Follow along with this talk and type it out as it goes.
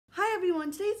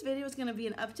everyone, today's video is going to be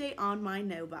an update on my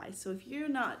no-buy. So if you're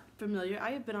not familiar, I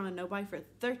have been on a no-buy for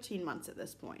 13 months at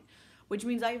this point, which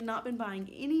means I have not been buying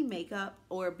any makeup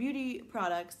or beauty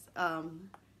products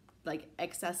like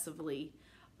excessively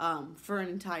for an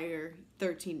entire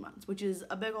 13 months, which is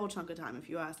a big old chunk of time if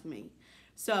you ask me.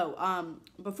 So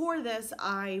before this,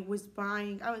 I was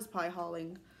probably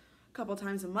hauling a couple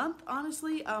times a month,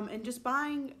 honestly, and just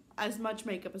buying as much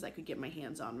makeup as I could get my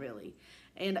hands on, really.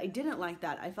 And I didn't like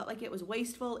that. I felt like it was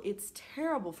wasteful. It's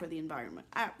terrible for the environment,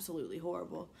 absolutely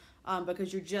horrible,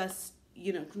 because you're just,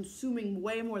 you know, consuming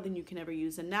way more than you can ever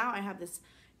use. And now I have this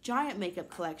giant makeup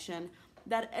collection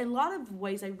that in a lot of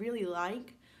ways I really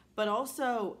like, but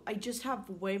also I just have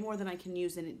way more than I can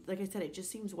use. And like I said, it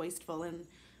just seems wasteful. And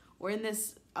we're in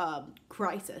this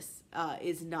crisis,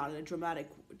 is not a dramatic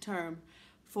term,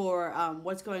 for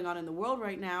what's going on in the world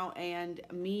right now, and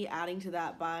me adding to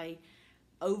that by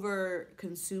over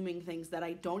consuming things that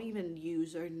I don't even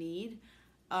use or need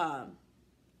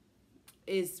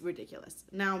is ridiculous.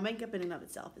 Now, makeup in and of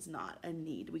itself is not a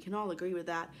need. We can all agree with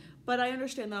that, but I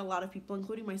understand that a lot of people,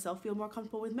 including myself, feel more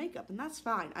comfortable with makeup, and that's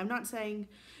fine. I'm not saying,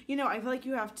 you know, I feel like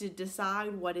you have to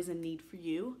decide what is a need for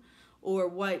you or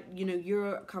what, you know,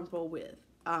 you're comfortable with.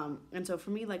 And so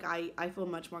for me, like, I feel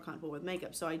much more comfortable with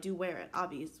makeup, so I do wear it,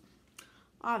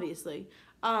 obviously.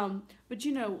 But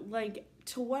you know, like,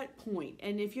 to what point?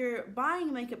 And if you're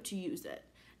buying makeup to use it,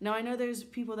 now I know there's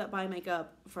people that buy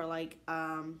makeup for like,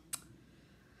 I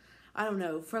don't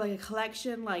know, for like a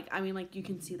collection. Like, I mean, like, you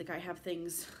can see, like, I have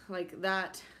things like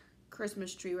that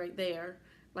Christmas tree right there.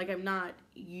 Like, I'm not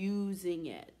using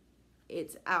it.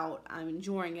 It's out. I'm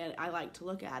enjoying it. I like to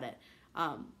look at it.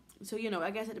 So, you know, I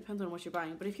guess it depends on what you're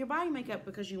buying. But if you're buying makeup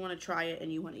because you want to try it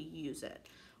and you want to use it,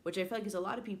 which I feel like is a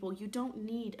lot of people, you don't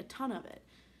need a ton of it.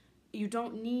 You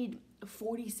don't need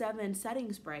 47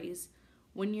 setting sprays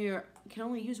when you can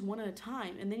only use one at a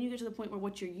time. And then you get to the point where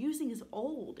what you're using is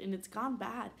old and it's gone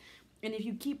bad. And if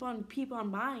you keep on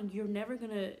buying, you're never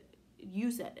going to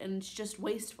use it. And it's just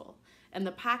wasteful. And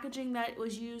the packaging that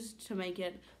was used to make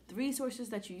it, the resources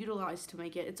that you utilized to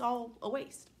make it, it's all a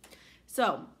waste.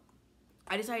 So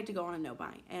I decided to go on a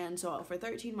no-buy, and so for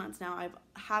 13 months now, I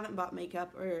haven't bought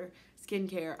makeup or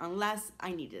skincare unless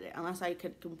I needed it, unless I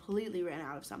could completely run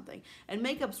out of something. And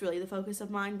makeup's really the focus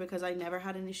of mine because I never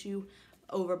had an issue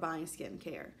over buying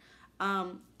skincare.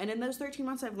 And in those 13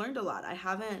 months, I've learned a lot. I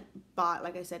haven't bought,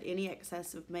 like I said, any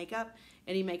excessive makeup,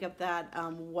 any makeup that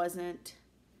wasn't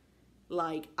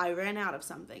like I ran out of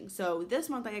something. So this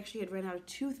month I actually had ran out of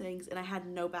 2 things and I had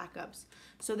no backups.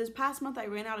 So this past month I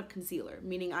ran out of concealer,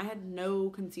 meaning I had no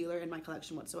concealer in my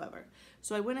collection whatsoever.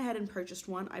 So I went ahead and purchased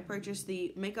one. I purchased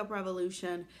the Makeup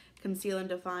Revolution Conceal and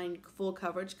Define Full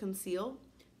Coverage Conceal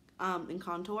in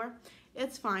Contour.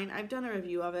 It's fine. I've done a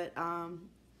review of it.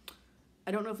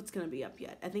 I don't know if it's going to be up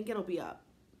yet. I think it'll be up.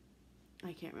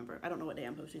 I can't remember. I don't know what day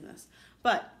I'm posting this.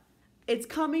 But it's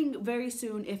coming very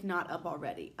soon, if not up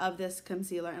already, of this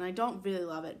concealer, and I don't really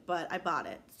love it, but I bought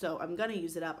it, so I'm going to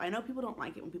use it up. I know people don't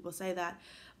like it when people say that,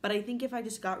 but I think if I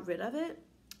just got rid of it,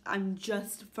 I'm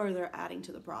just further adding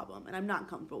to the problem, and I'm not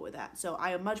comfortable with that. So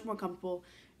I am much more comfortable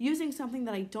using something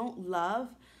that I don't love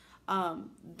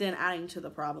than adding to the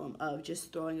problem of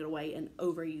just throwing it away and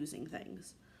overusing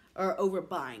things, or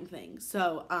overbuying things.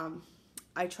 So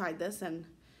I tried this, and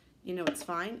you know, it's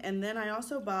fine. And then I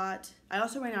also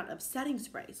ran out of setting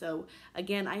spray. So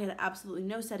again, I had absolutely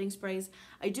no setting sprays.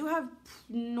 I do have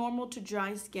normal to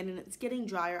dry skin, and it's getting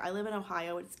drier. I live in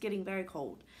Ohio. It's getting very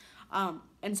cold.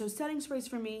 And so setting sprays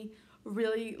for me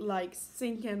really like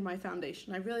sink in my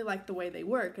foundation. I really like the way they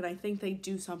work, and I think they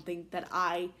do something that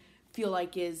I feel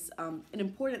like is an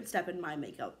important step in my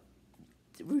makeup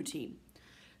routine.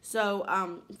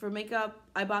 So for makeup,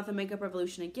 I bought the Makeup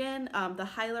Revolution again, the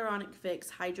Hyaluronic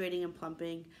Fix Hydrating and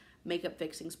Plumping Makeup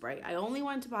Fixing Spray. I only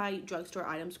wanted to buy drugstore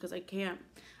items because I'm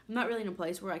not really in a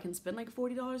place where I can spend like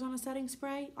 $40 on a setting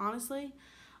spray, honestly.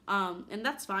 And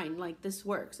that's fine, like, this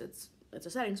works. It's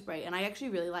a setting spray, and I actually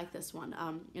really like this one,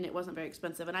 and it wasn't very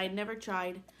expensive, and I had never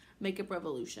tried Makeup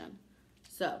Revolution.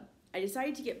 So I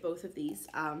decided to get both of these,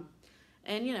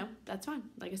 and you know, that's fine.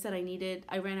 Like I said,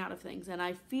 I ran out of things, and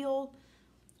I feel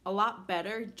a lot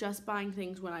better just buying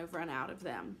things when I've run out of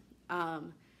them.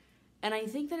 And I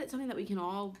think that it's something that we can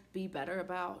all be better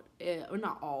about, or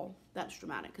not all, that's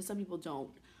dramatic, because some people don't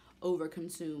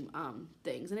overconsume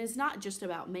things. And it's not just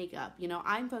about makeup. You know,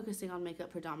 I'm focusing on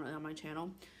makeup predominantly on my channel,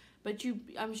 but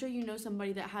I'm sure you know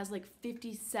somebody that has like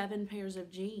 57 pairs of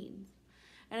jeans.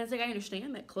 And it's like, I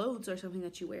understand that clothes are something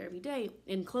that you wear every day,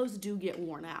 and clothes do get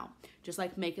worn out, just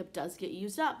like makeup does get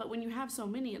used up. But when you have so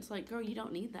many, it's like, girl, you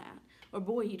don't need that. Or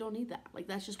boy, you don't need that. Like,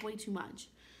 that's just way too much.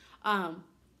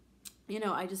 you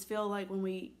know, I just feel like when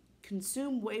we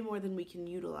consume way more than we can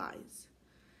utilize,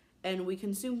 and we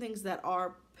consume things that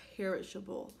are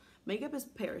perishable. Makeup is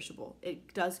perishable.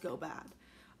 It does go bad.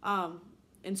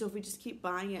 And so if we just keep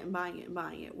buying it and buying it and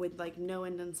buying it with like no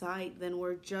end in sight, then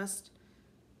we're just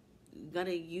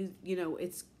gonna use, you know,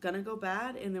 it's gonna go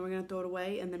bad, and then we're gonna throw it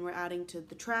away, and then we're adding to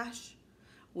the trash.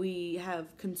 We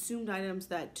have consumed items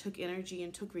that took energy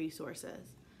and took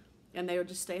resources, and they will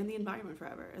just stay in the environment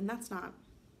forever. And that's not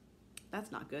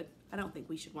good. I don't think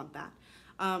we should want that.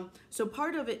 So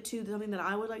part of it too, something that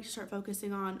I would like to start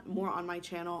focusing on more on my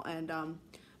channel and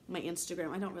my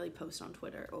Instagram, I don't really post on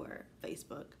Twitter or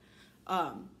Facebook,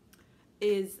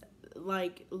 is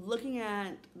like looking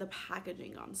at the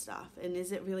packaging on stuff, and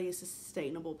is it really a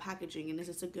sustainable packaging, and is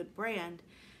this a good brand,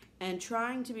 and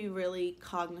trying to be really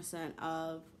cognizant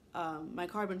of my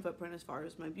carbon footprint as far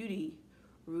as my beauty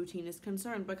routine is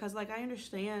concerned, because like I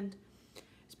understand,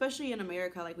 especially in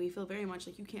America, like we feel very much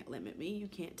like you can't limit me, you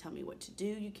can't tell me what to do,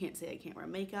 you can't say I can't wear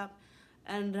makeup,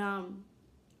 and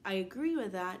I agree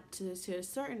with that to a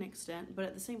certain extent, but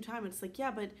at the same time it's like,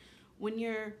 yeah, but when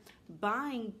you're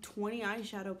buying 20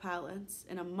 eyeshadow palettes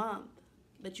in a month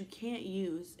that you can't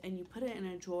use, and you put it in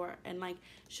a drawer, and like,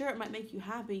 sure, it might make you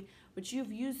happy, but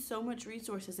you've used so much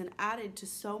resources and added to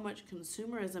so much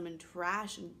consumerism and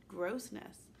trash and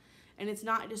grossness, and it's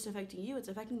not just affecting you, it's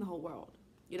affecting the whole world.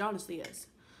 It honestly is.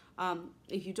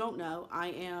 If you don't know, I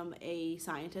am a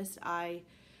scientist. I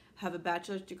have a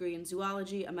bachelor's degree in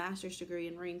zoology, a master's degree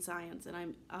in marine science, and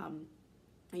I'm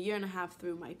a year and a half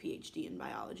through my PhD in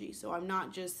biology. So I'm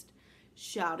not just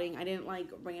shouting. I didn't like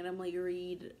randomly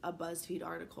read a BuzzFeed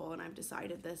article and I've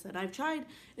decided this. And I've tried,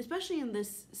 especially in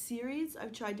this series,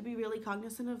 I've tried to be really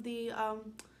cognizant of the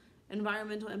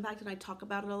environmental impact, and I talk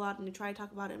about it a lot, and I try to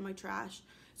talk about it in my trash.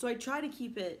 So I try to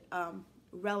keep it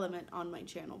relevant on my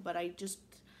channel, but I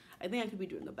think I could be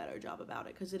doing a better job about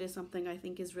it, because it is something I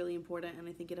think is really important, and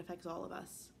I think it affects all of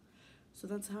us. So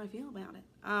that's how I feel about it.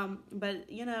 But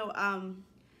you know,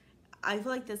 I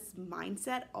feel like this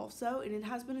mindset also, and it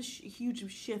has been a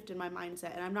huge shift in my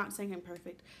mindset, and I'm not saying I'm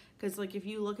perfect, because like if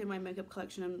you look at my makeup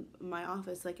collection in my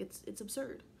office, like it's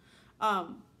absurd.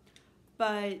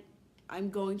 But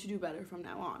I'm going to do better from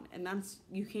now on, and that's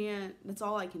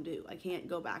all I can do. I can't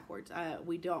go backwards.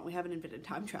 We haven't invented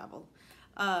time travel.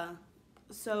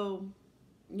 So,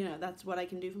 you know, that's what I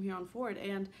can do from here on forward,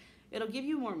 and it'll give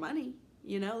you more money,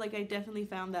 you know, like I definitely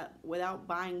found that without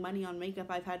buying money on makeup,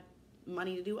 I've had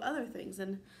money to do other things.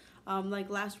 And like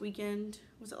last weekend,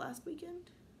 was it last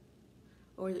weekend?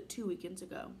 Or was it 2 weekends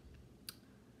ago?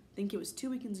 I think it was 2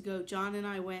 weekends ago. John and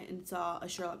I went and saw a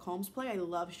Sherlock Holmes play. I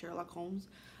love Sherlock Holmes.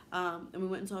 And we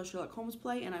went and saw a Sherlock Holmes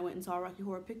play, and I went and saw a Rocky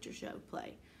Horror Picture Show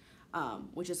play.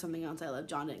 Which is something else I love.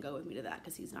 John didn't go with me to that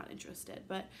because he's not interested.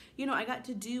 But, you know, I got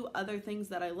to do other things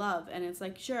that I love. And it's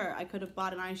like, sure, I could have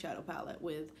bought an eyeshadow palette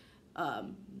with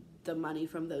the money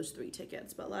from those 3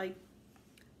 tickets. But, like,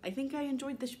 I think I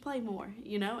enjoyed this play more,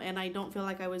 you know? And I don't feel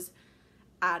like I was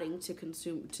adding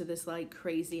to this, like,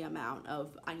 crazy amount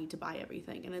of I need to buy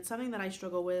everything. And it's something that I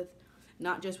struggle with,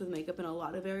 not just with makeup, in a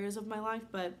lot of areas of my life,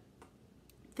 but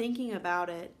thinking about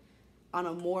it on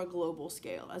a more global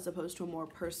scale as opposed to a more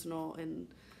personal and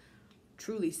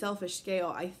truly selfish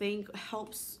scale, I think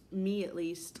helps me at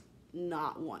least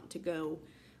not want to go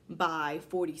buy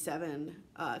 47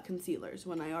 concealers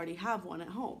when I already have one at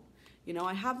home. You know,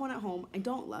 I have one at home, I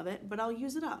don't love it, but I'll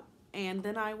use it up, and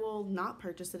then I will not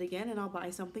purchase it again, and I'll buy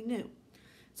something new.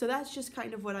 So that's just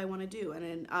kind of what I want to do, and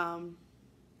then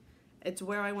it's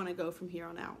where I want to go from here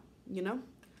on out, you know?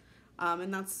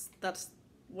 And that's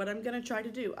what I'm gonna try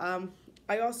to do.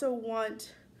 I also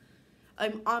want,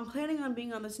 I'm planning on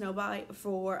being on the Snowbuy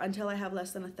for until I have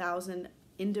less than 1,000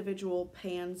 individual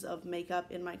pans of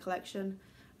makeup in my collection.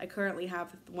 I currently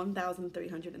have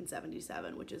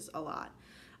 1,377, which is a lot.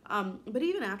 But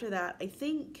even after that, I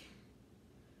think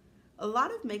a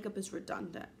lot of makeup is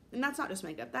redundant. And that's not just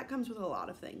makeup, that comes with a lot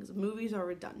of things. Movies are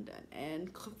redundant, and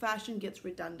fashion gets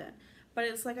redundant. But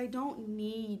it's like, I don't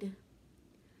need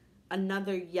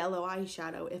another yellow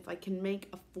eyeshadow if I can make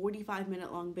a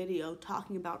 45-minute long video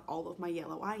talking about all of my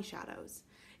yellow eyeshadows.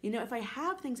 You know, if I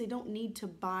have things, I don't need to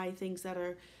buy things that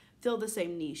fill the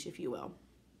same niche, if you will.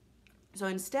 So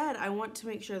instead, I want to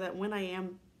make sure that when I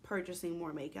am purchasing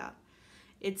more makeup,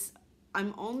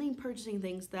 I'm only purchasing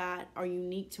things that are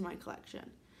unique to my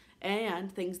collection and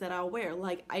things that I'll wear.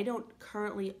 Like, I don't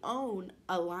currently own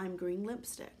a lime green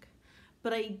lipstick,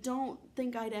 but I don't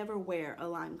think I'd ever wear a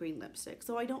lime green lipstick,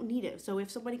 so I don't need it. So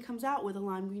if somebody comes out with a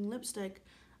lime green lipstick,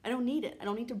 I don't need it. I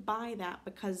don't need to buy that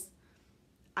because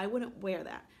I wouldn't wear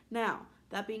that. Now,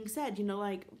 That being said, you know,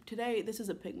 like today, this is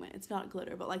a pigment, it's not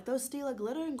glitter, but like those Stila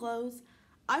glitter and glows,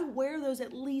 I wear those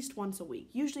at least once a week,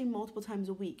 usually multiple times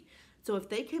a week. So if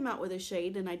they came out with a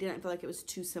shade and I didn't feel like it was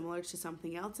too similar to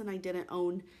something else and I didn't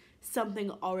own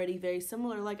something already very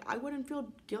similar, like I wouldn't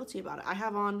feel guilty about it. I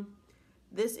have on,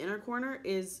 this inner corner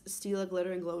is Stila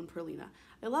glitter and glow and Perlina.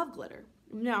 I love glitter.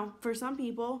 Now, for some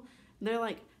people, they're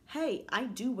like, hey, I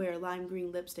do wear lime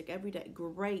green lipstick every day.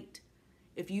 Great.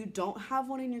 If you don't have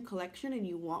one in your collection and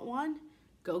you want one,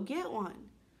 go get one.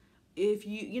 If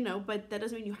you know, but that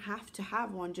doesn't mean you have to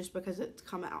have one just because it's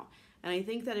come out. And I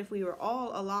think that if we were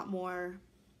all a lot more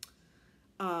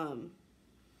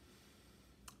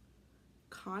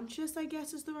conscious, I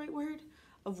guess is the right word,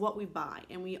 of what we buy,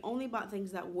 and we only bought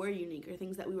things that were unique or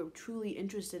things that we were truly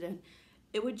interested in,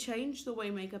 it would change the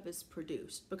way makeup is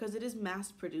produced, because it is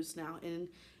mass produced now. And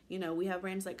you know, we have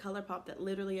brands like Colourpop that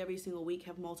literally every single week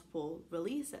have multiple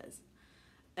releases,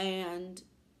 and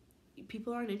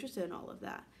people aren't interested in all of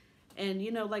that. And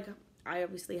you know, like, I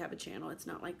obviously have a channel, it's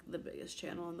not like the biggest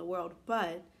channel in the world,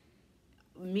 but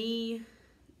me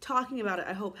talking about it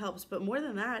I hope helps. But more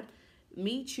than that,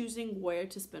 me choosing where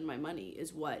to spend my money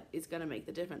is what is going to make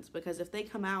the difference. Because if they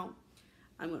come out,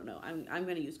 I'm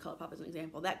going to use Colourpop as an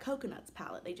example. That Coconuts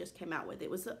palette they just came out with,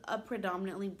 it was a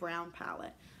predominantly brown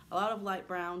palette, a lot of light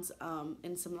browns,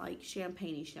 and some like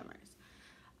champagne-y shimmers.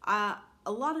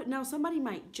 Now somebody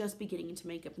might just be getting into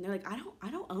makeup and they're like, I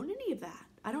don't own any of that.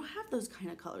 I don't have those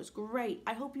kind of colors. Great.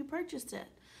 I hope you purchased it.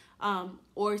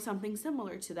 Or something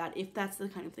similar to that, if that's the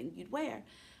kind of thing you'd wear.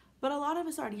 But a lot of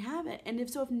us already have it. And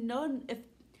if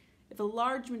a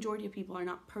large majority of people are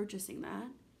not purchasing that,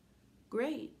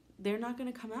 great. They're not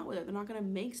going to come out with it. They're not going to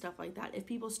make stuff like that. If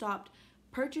people stopped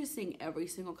purchasing every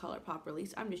single Colourpop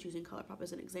release, I'm just using Colourpop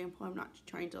as an example. I'm not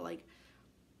trying to like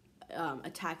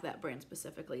attack that brand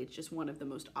specifically. It's just one of the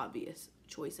most obvious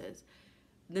choices.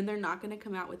 Then they're not going to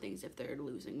come out with things if they're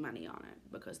losing money on it,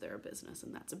 because they're a business,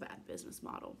 and that's a bad business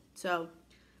model. So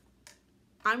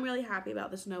I'm really happy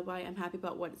about this no buy. I'm happy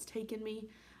about what it's taken me.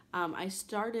 I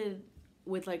started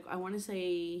with like, I want to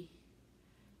say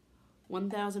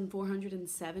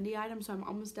 1,470 items, so I'm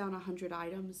almost down 100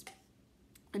 items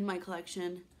in my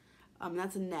collection.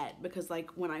 That's a net, because like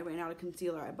when I ran out of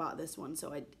concealer, I bought this one,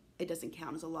 so it doesn't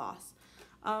count as a loss.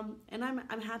 And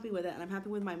I'm happy with it, and I'm happy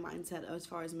with my mindset as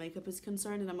far as makeup is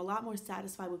concerned, and I'm a lot more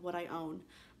satisfied with what I own,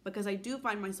 because I do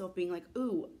find myself being like,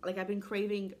 ooh, like I've been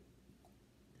craving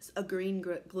a green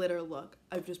glitter look.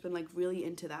 I've just been like really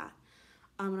into that.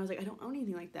 And I was like, I don't own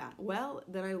anything like that. Well,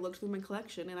 then I looked through my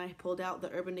collection and I pulled out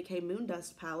the Urban Decay Moon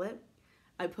Dust palette.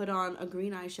 I put on a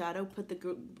green eyeshadow, put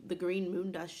the green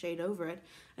Moon Dust shade over it,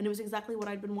 and it was exactly what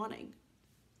I'd been wanting.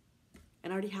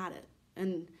 And I already had it.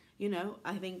 And, you know,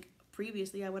 I think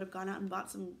previously I would have gone out and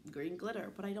bought some green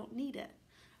glitter, but I don't need it.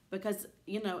 Because,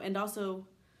 you know, and also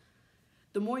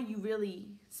the more you really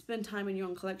spend time in your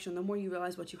own collection, the more you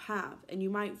realize what you have. And you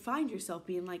might find yourself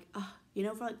being like, oh, you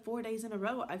know, for like 4 days in a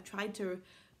row, I've tried to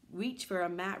reach for a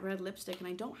matte red lipstick and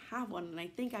I don't have one and I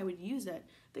think I would use it.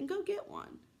 Then go get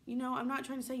one. You know, I'm not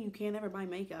trying to say you can't ever buy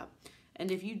makeup.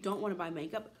 And if you don't want to buy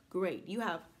makeup, great. You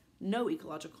have no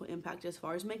ecological impact as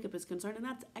far as makeup is concerned, and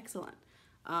that's excellent.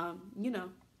 You know,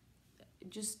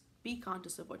 just be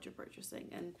conscious of what you're purchasing.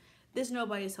 And this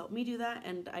no-buy has helped me do that,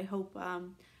 and I hope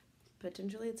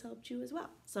potentially it's helped you as well.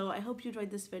 So I hope you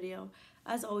enjoyed this video.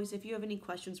 As always, if you have any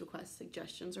questions, requests,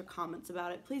 suggestions, or comments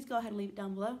about it, please go ahead and leave it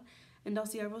down below, and I'll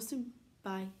see you all real soon.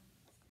 Bye.